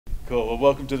Cool. Well,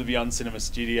 welcome to the Beyond Cinema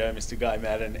studio, Mr. Guy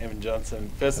Maddin Evan Johnson.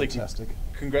 Firstly, Fantastic.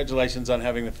 Congratulations on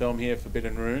having the film here,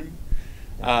 Forbidden Room.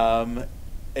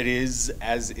 It is,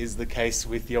 as is the case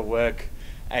with your work,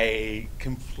 a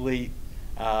complete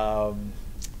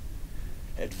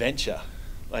adventure.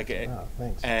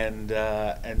 Thanks.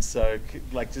 And so,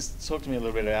 just talk to me a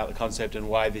little bit about the concept and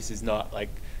why this is not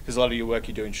because a lot of your work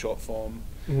you do in short form.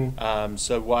 Mm-hmm.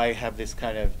 So why have this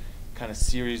kind of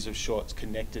series of shorts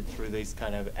connected through these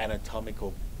kind of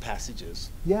anatomical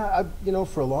passages? Yeah,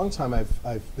 for a long time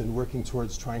I've been working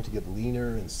towards trying to get leaner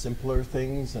and simpler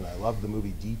things, and I love the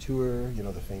movie Detour,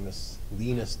 the famous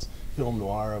leanest film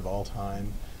noir of all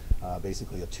time.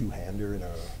 Basically a two-hander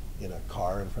in a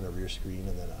car in front of a rear screen,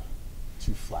 and then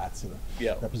two flats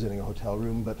representing a hotel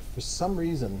room. But for some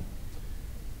reason,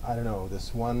 I don't know,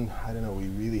 we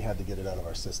really had to get it out of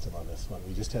our system on this one.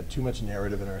 We just had too much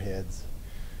narrative in our heads.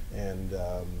 And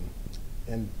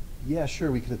yeah, sure,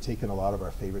 we could have taken a lot of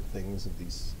our favorite things of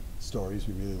these stories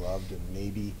we really loved and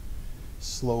maybe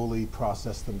slowly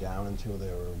processed them down until they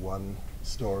were one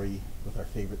story with our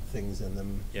favorite things in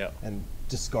them, and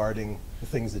discarding the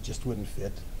things that just wouldn't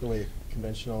fit the way a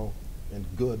conventional and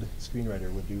good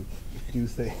screenwriter would do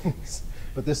things.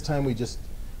 But this time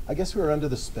I guess we were under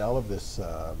the spell of this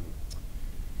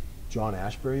John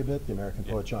Ashbery a bit, the American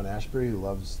poet John Ashbery, who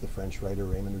loves the French writer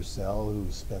Raymond Roussel,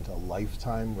 who spent a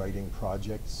lifetime writing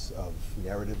projects of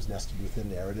narratives nested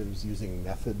within narratives using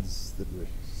methods that were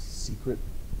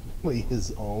secretly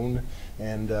his own.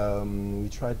 And we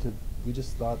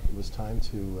just thought it was time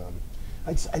to,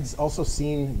 I'd also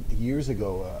seen years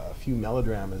ago a few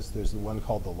melodramas. There's the one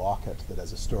called The Locket that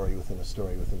has a story within a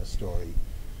story within a story.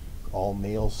 All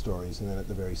male stories, and then at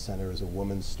the very center is a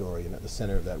woman's story, and at the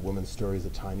center of that woman's story is a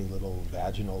tiny little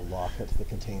vaginal locket that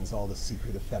contains all the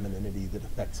secret of femininity that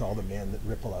affects all the men that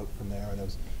ripple out from there. And I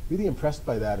was really impressed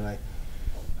by that, and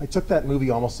I took that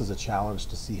movie almost as a challenge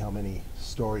to see how many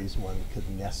stories one could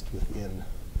nest within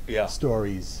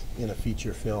stories in a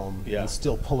feature film and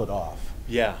still pull it off.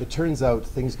 It turns out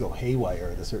things go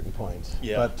haywire at a certain point,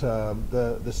 but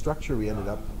the structure we ended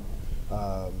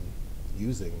up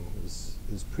using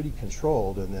is pretty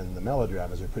controlled, and then the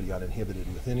melodramas are pretty uninhibited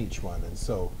within each one. And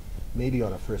so maybe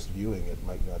on a first viewing it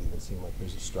might not even seem like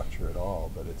there's a structure at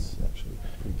all, but it's actually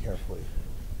pretty carefully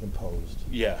imposed.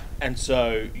 Yeah, and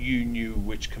so you knew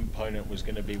which component was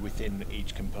going to be within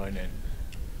each component,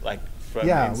 from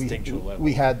an instinctual level.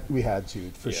 We had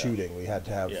to, for shooting, we had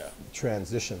to have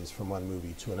transitions from one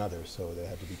movie to another, so they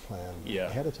had to be planned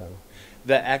ahead of time.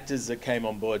 The actors that came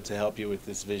on board to help you with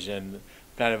this vision,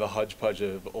 kind of a hodgepodge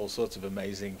of all sorts of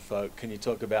amazing folk. Can you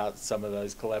talk about some of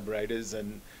those collaborators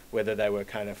and whether they were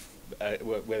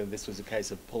whether this was a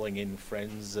case of pulling in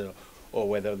friends or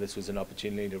whether this was an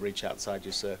opportunity to reach outside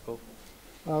your circle?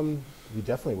 We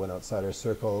definitely went outside our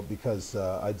circle because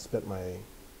I'd spent my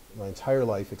entire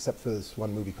life, except for this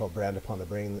one movie called Brand Upon the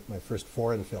Brain, my first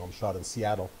foreign film shot in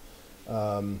Seattle.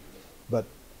 But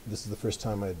this is the first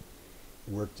time I'd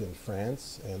worked in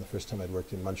France and the first time I'd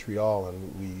worked in Montreal,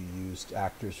 and we used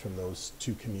actors from those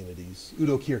two communities.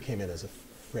 Udo Kier came in as a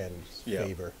friend's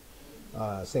favor.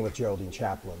 Same with Geraldine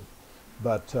Chaplin.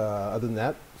 But other than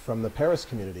that, from the Paris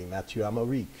community, Mathieu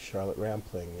Amalric, Charlotte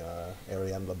Rampling,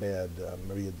 Ariane Labed,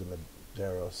 Maria de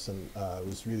Medeiros, and it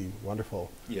was really wonderful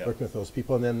working with those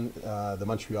people. And then the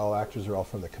Montreal actors are all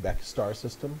from the Quebec star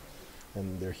system,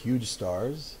 and they're huge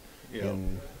stars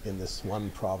in this one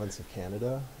province of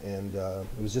Canada, and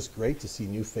it was just great to see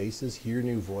new faces, hear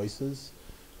new voices,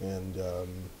 and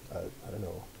I don't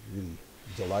know, really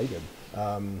delighted.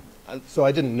 So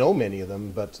I didn't know many of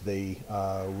them, but they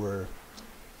were,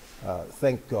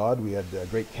 thank God, we had a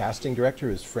great casting director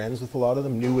who was friends with a lot of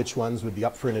them, knew which ones would be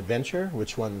up for an adventure,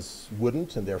 which ones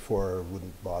wouldn't, and therefore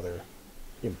wouldn't bother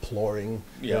imploring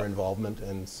their involvement.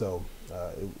 And so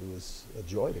it was a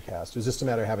joy to cast. It was just a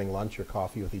matter of having lunch or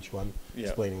coffee with each one,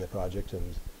 explaining the project, and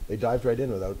they dived right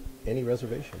in without any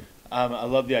reservation. I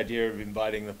love the idea of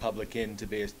inviting the public in to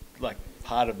be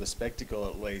part of the spectacle,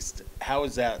 at least. How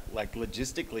is that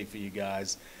logistically for you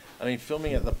guys? I mean,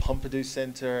 filming at the Pompidou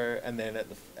Center and then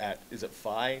at is it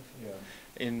AFCI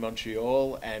in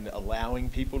Montreal, and allowing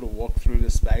people to walk through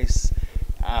the space.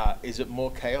 Is it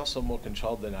more chaos or more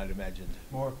controlled than I'd imagined?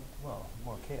 More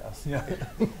chaos.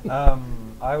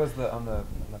 I was on the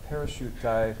parachute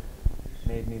guy.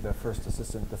 Made me the first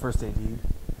assistant, the first AD,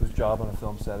 whose job on a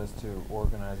film set is to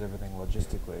organize everything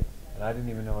logistically. And I didn't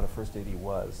even know what a first AD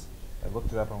was. I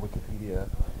looked it up on Wikipedia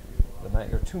the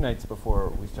night or 2 nights before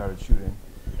we started shooting,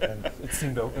 and it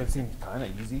seemed kind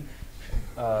of easy.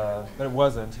 but it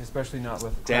wasn't, especially not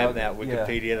with Damn crowd- that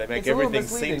Wikipedia, they make It's a little everything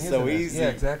misleading, seem so isn't it? easy. Yeah,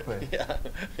 exactly. Yeah.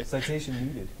 Citation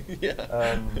needed.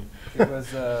 Yeah. It was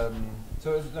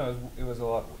so it was a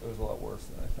lot worse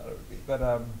than I thought it would be. But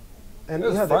And it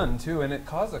was yeah, fun too, and it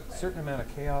caused a certain amount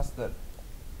of chaos that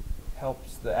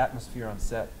helps the atmosphere on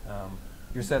set.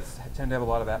 Your sets tend to have a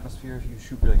lot of atmosphere if you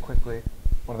shoot really quickly.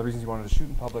 One of the reasons you wanted to shoot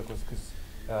in public was because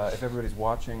if everybody's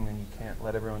watching, then you can't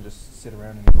let everyone just sit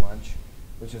around and eat lunch,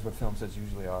 which is what film sets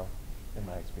usually are, in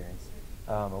my experience.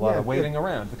 A lot of waiting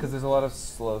around because there's a lot of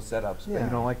slow setups, but Yeah. you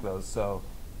don't like those. So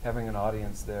having an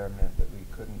audience there meant that we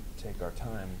couldn't take our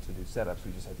time to do setups.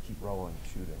 We just had to keep rolling,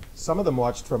 shooting. Some of them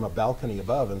watched from a balcony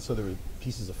above, and so there were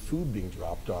pieces of food being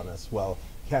dropped on us while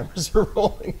cameras were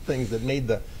rolling, things that made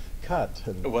the cut.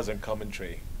 And It wasn't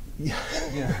commentary. yeah,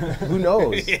 Yeah. who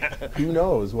knows? Yeah. Who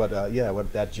knows what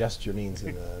what that gesture means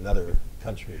in another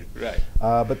country. Right.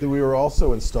 But we were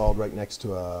also installed right next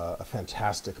to a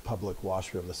fantastic public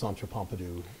washroom, the Centre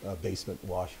Pompidou basement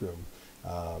washroom,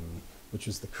 which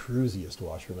was the cruisiest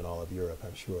washroom in all of Europe,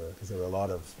 I'm sure, because there were a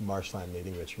lot of marshland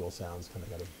mating ritual sounds coming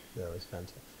out of there. It was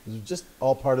fantastic. It was just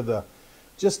all part of the,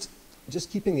 just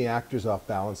keeping the actors off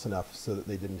balance enough so that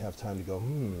they didn't have time to go,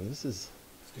 this is,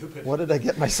 Stupid. what did I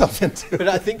get myself into? But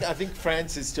I think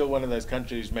France is still one of those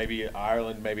countries, maybe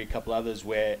Ireland, maybe a couple others,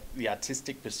 where the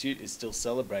artistic pursuit is still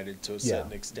celebrated to a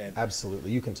certain extent.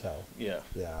 Absolutely, you can tell. Yeah.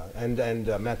 Yeah, and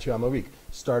Mathieu Amalric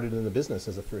started in the business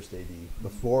as a first AD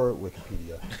before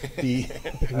Wikipedia. He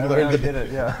I don't know how he did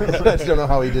it, yeah. I don't know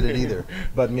how he did it either,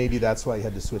 but maybe that's why he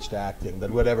had to switch to acting. But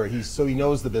whatever, he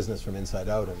knows the business from inside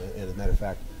out, and as a matter of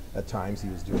fact, at times he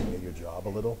was doing your job a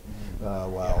little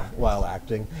while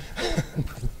acting.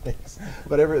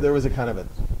 But there was a kind of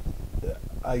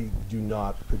I do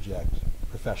not project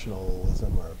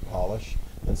professionalism or polish,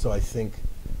 and so I think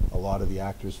a lot of the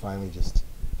actors finally just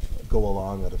go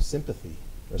along out of sympathy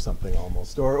or something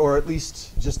almost, or at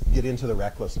least just get into the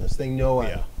recklessness. They know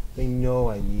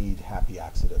I need happy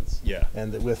accidents. Yeah.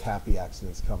 And that with happy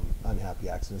accidents come unhappy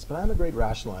accidents. But I'm a great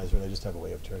rationalizer, and I just have a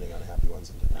way of turning unhappy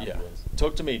ones into happy ones.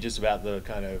 Talk to me just about the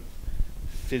kind of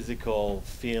physical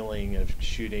feeling of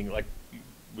shooting. Like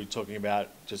we were talking about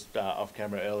just off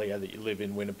camera earlier that you live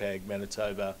in Winnipeg,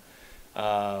 Manitoba,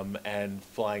 and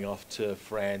flying off to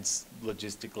France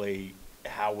logistically.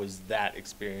 How was that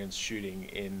experience shooting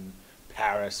in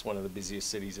Paris, one of the busiest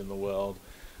cities in the world?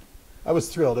 I was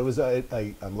thrilled. It was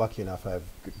I'm lucky enough. I have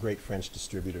great French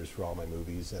distributors for all my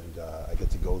movies, and I get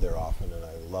to go there often, and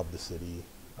I love the city.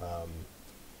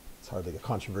 It's hardly a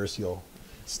controversial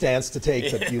stance to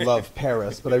take that you love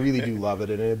Paris, but I really do love it,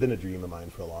 and it had been a dream of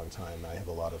mine for a long time. I have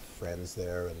a lot of friends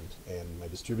there, and my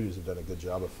distributors have done a good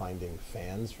job of finding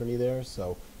fans for me there,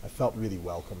 so I felt really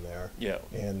welcome there. Yeah.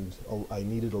 And I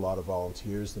needed a lot of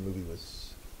volunteers. The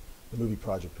movie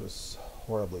project was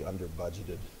horribly under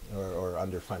budgeted or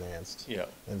under financed. Yeah.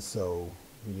 And so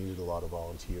we needed a lot of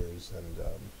volunteers, and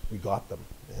we got them,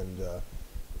 and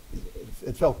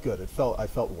it felt good. I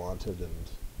felt wanted, and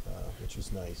which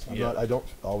was nice. I don't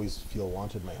always feel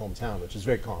wanted in my hometown, which is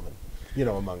very common,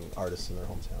 among artists in their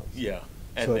hometowns. Yeah.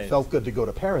 And so it felt good to go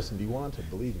to Paris and be wanted,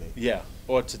 believe me. Yeah.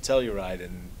 Or to Telluride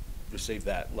and receive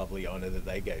that lovely honor that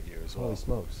they gave you as well. Holy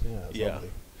smokes, yeah, it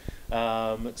was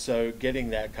lovely. So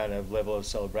getting that kind of level of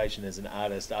celebration as an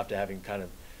artist after having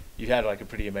you've had like a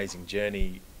pretty amazing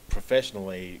journey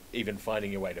professionally, even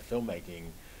finding your way to filmmaking,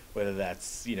 whether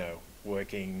that's,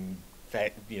 working,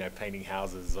 painting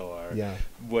houses or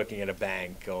working at a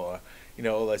bank or,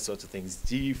 all those sorts of things.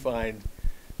 Do you find,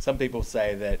 some people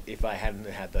say that if I hadn't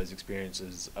had those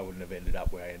experiences, I wouldn't have ended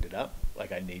up where I ended up,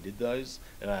 like I needed those,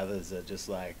 and others are just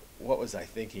like, what was I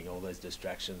thinking, all those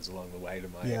distractions along the way to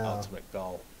my ultimate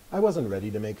goal? I wasn't ready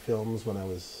to make films when I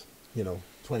was,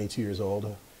 22 years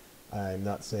old. I'm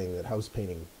not saying that house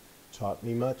painting taught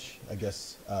me much, I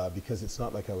guess, because it's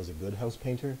not like I was a good house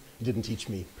painter. It didn't teach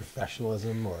me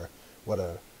professionalism or what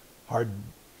a hard,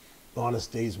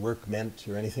 honest day's work meant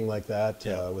or anything like that.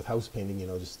 With house painting,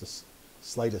 just the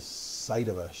slightest sight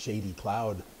of a shady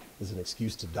cloud is an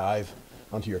excuse to dive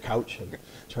onto your couch and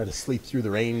try to sleep through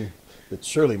the rain that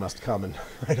surely must come and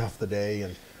right off the day.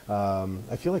 And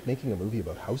I feel like making a movie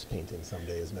about house painting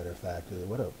someday, as a matter of fact.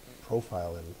 What a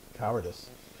profile in cowardice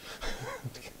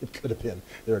it could have been.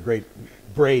 There are great,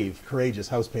 brave, courageous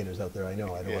house painters out there. I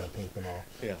know. I don't want to paint them all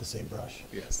with the same brush.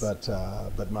 Yes.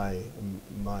 But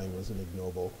mine was an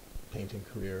ignoble painting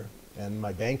career, and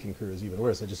my banking career is even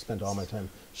worse. I just spent all my time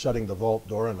shutting the vault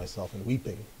door on myself and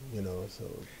weeping.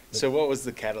 So what was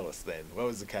the catalyst then? What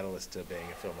was the catalyst to being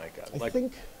a filmmaker? I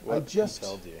think what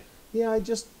compelled you? Yeah, I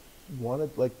just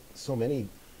wanted, like so many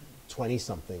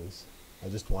 20-somethings, I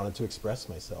just wanted to express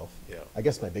myself. Yeah. I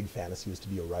guess my big fantasy was to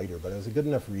be a writer, but I was a good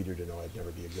enough reader to know I'd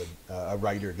never be a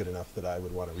writer good enough that I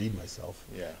would want to read myself.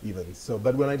 Yeah. Even so,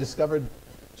 but when I discovered,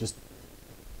 just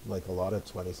like a lot of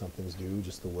 20-somethings do,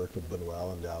 just the work of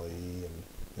Buñuel and Dali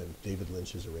and David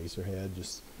Lynch's Eraserhead,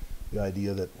 just the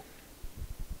idea that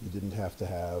you didn't have to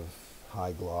have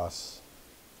high gloss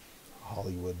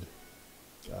Hollywood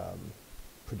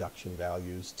production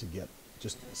values to get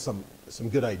just some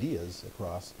good ideas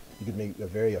across. You could make a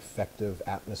very effective,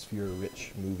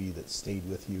 atmosphere-rich movie that stayed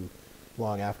with you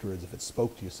long afterwards if it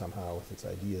spoke to you somehow with its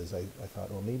ideas. I thought,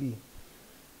 well, maybe,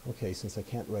 okay, since I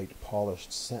can't write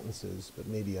polished sentences, but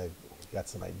maybe I've got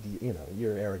some idea. You know,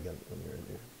 you're arrogant when you're in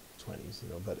your 20s, you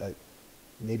know, but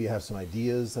maybe I have some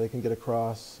ideas that I can get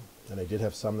across. And I did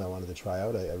have some that I wanted to try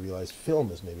out. I realized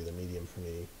film is maybe the medium for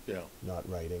me, not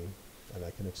writing. And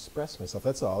I can express myself.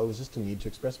 That's all. It was just a need to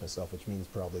express myself, which means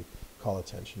probably call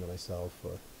attention to myself,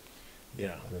 or I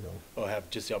don't know. Or have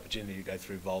just the opportunity to go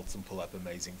through vaults and pull up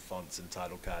amazing fonts and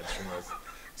title cards from those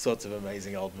sorts of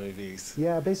amazing old movies.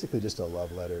 Yeah, basically just a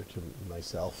love letter to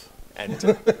myself.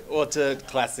 And or to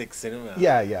classic cinema.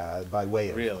 Yeah, by way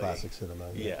of classic cinema.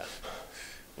 Yeah.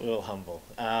 A little humble.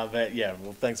 But yeah,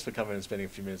 well, thanks for coming and spending a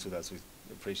few minutes with us. We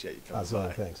appreciate you coming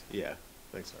by. Thanks. Yeah.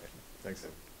 Thanks, mate. Thanks,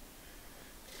 Em.